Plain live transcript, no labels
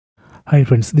Hi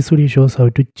friends, this video shows how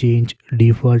to change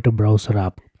default browser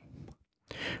app.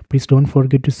 Please don't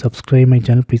forget to subscribe my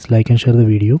channel. Please like and share the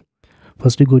video.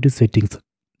 First go to settings.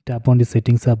 Tap on the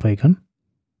settings app icon.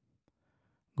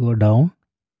 Go down.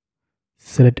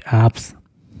 Select apps.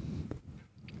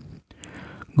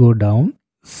 Go down.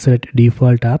 Select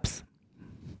default apps.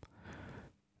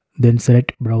 Then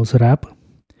select browser app.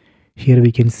 Here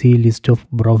we can see list of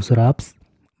browser apps.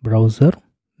 Browser.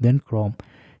 Then Chrome.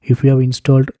 If you have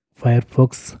installed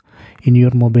Firefox in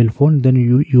your mobile phone, then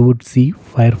you would see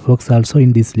Firefox also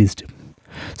in this list.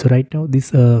 So right now this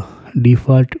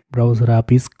default browser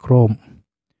app is Chrome.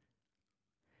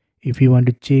 If you want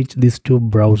to change this to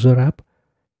browser app,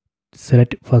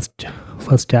 select first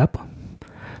app.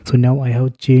 So now I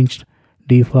have changed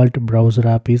default browser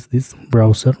app is this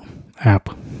browser app.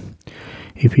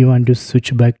 If you want to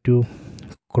switch back to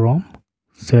Chrome,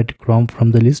 select Chrome from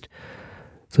the list.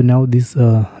 So now this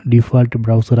default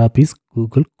browser app is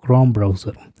Google Chrome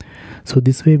browser. So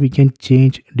this way we can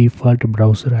change default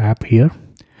browser app here.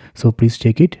 So please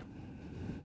check it.